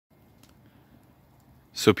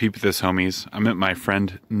So peep this, homies. I'm at my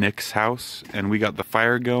friend Nick's house, and we got the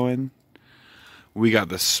fire going. We got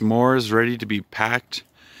the s'mores ready to be packed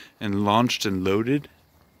and launched and loaded.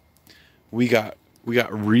 We got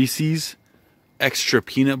Reese's extra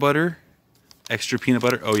peanut butter. Extra peanut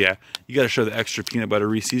butter. Oh yeah, you gotta show the extra peanut butter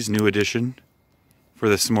Reese's, new edition for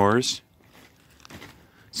the s'mores.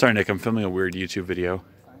 Sorry, Nick, I'm filming a weird YouTube video.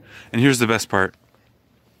 And here's the best part.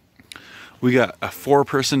 We got a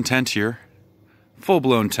 4-person tent here.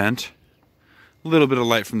 Full-blown tent. A little bit of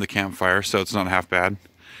light from the campfire, so it's not half bad.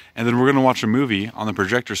 And then we're gonna watch a movie on the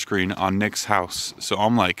projector screen on Nick's house. So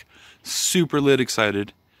I'm like super lit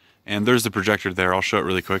excited. And there's the projector there. I'll show it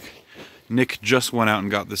really quick. Nick just went out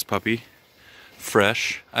and got this puppy.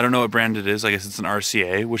 Fresh. I don't know what brand it is. I guess it's an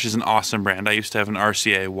RCA, which is an awesome brand. I used to have an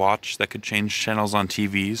RCA watch that could change channels on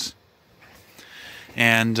TVs.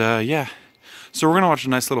 And yeah. So we're gonna watch a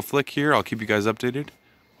nice little flick here. I'll keep you guys updated.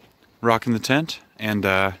 Rocking the tent. And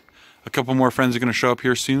a couple more friends are gonna show up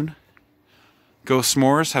here soon. Go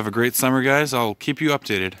s'mores. Have a great summer, guys. I'll keep you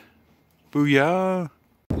updated. Booyah!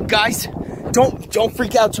 Guys, don't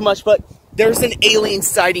freak out too much, but there's an alien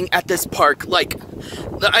sighting at this park. Like,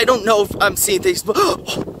 I don't know if I'm seeing things, but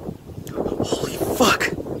holy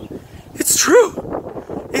fuck! It's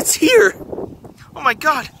true. It's here. Oh my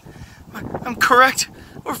god, I'm correct.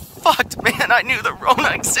 We're fucked, man. I knew the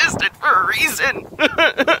Rona existed for a reason.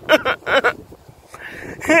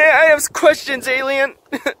 I have questions, alien.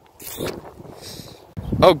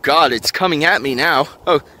 Oh god, it's coming at me now.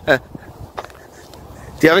 Oh,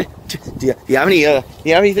 do you have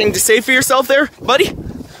anything to say for yourself there, buddy?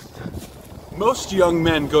 Most young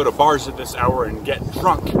men go to bars at this hour and get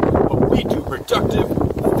drunk, but we do productive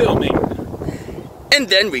filming. And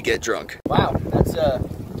then we get drunk. Wow, that's a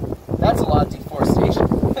lot of deforestation.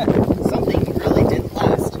 Something really didn't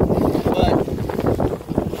last. But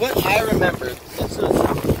what I remember, this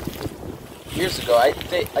was years ago.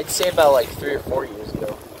 I'd say about like 3 or 4 years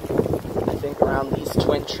ago. I think around these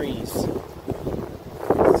twin trees.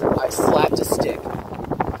 I slapped a stick,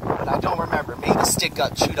 but I don't remember. Maybe the stick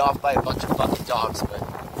got chewed off by a bunch of fucking dogs, but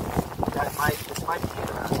this might be it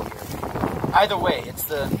around here. Either way, it's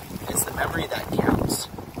the memory that counts.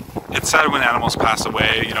 It's sad when animals pass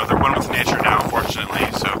away. You know, they're one with nature now, fortunately.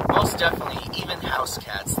 So most definitely, even house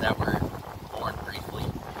cats that were born briefly.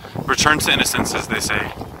 Return to innocence, as they say.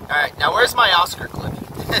 All right, now where's my Oscar clip?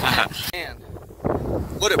 Man,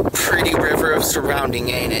 what a pretty river of surrounding,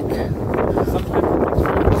 ain't it?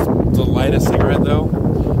 To light a cigarette though,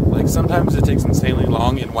 like sometimes it takes insanely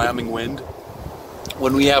long in Wyoming wind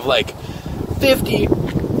when we have like 50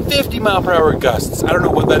 mile per hour gusts. I don't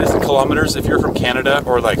know what that is in kilometers. If you're from Canada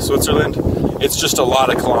or like Switzerland, it's just a lot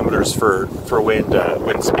of kilometers for wind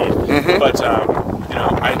speed. But you know,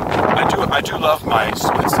 I do love my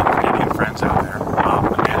Swiss and Canadian friends out